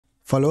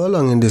Follow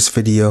along in this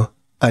video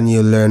and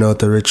you'll learn how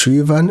to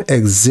retrieve an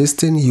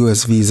existing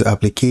US visa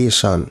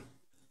application.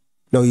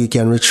 Now you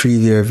can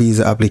retrieve your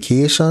visa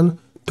application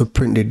to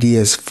print the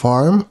DS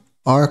form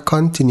or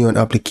continue an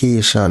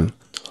application.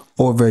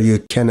 However, you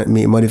cannot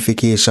make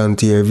modification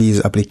to your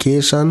visa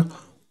application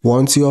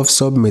once you have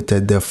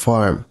submitted the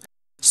form.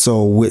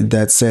 So with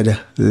that said,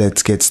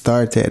 let's get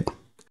started.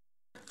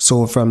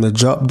 So from the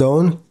drop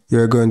down,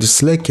 you're going to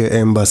select your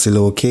embassy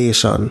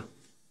location.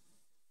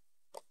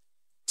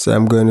 So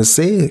I'm going to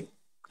say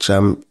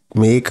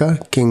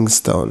Jamaica,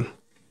 Kingston.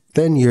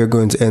 Then you're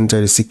going to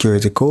enter the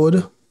security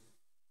code.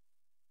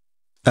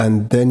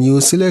 And then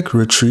you select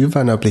retrieve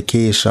an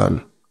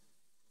application.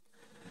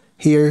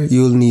 Here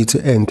you'll need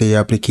to enter your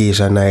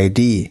application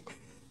ID.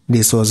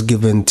 This was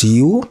given to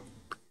you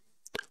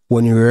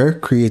when you were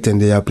creating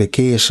the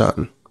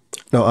application.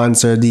 Now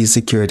answer these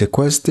security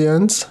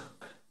questions.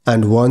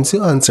 And once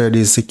you answer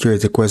these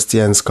security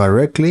questions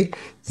correctly,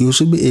 you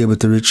should be able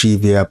to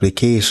retrieve your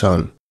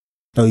application.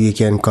 Now you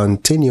can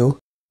continue,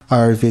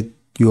 or if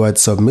you had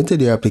submitted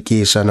your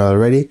application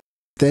already,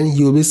 then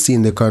you'll be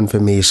seeing the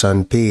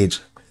confirmation page.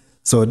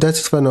 So that's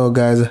it for now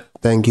guys.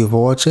 Thank you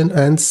for watching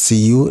and see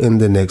you in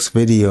the next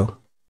video.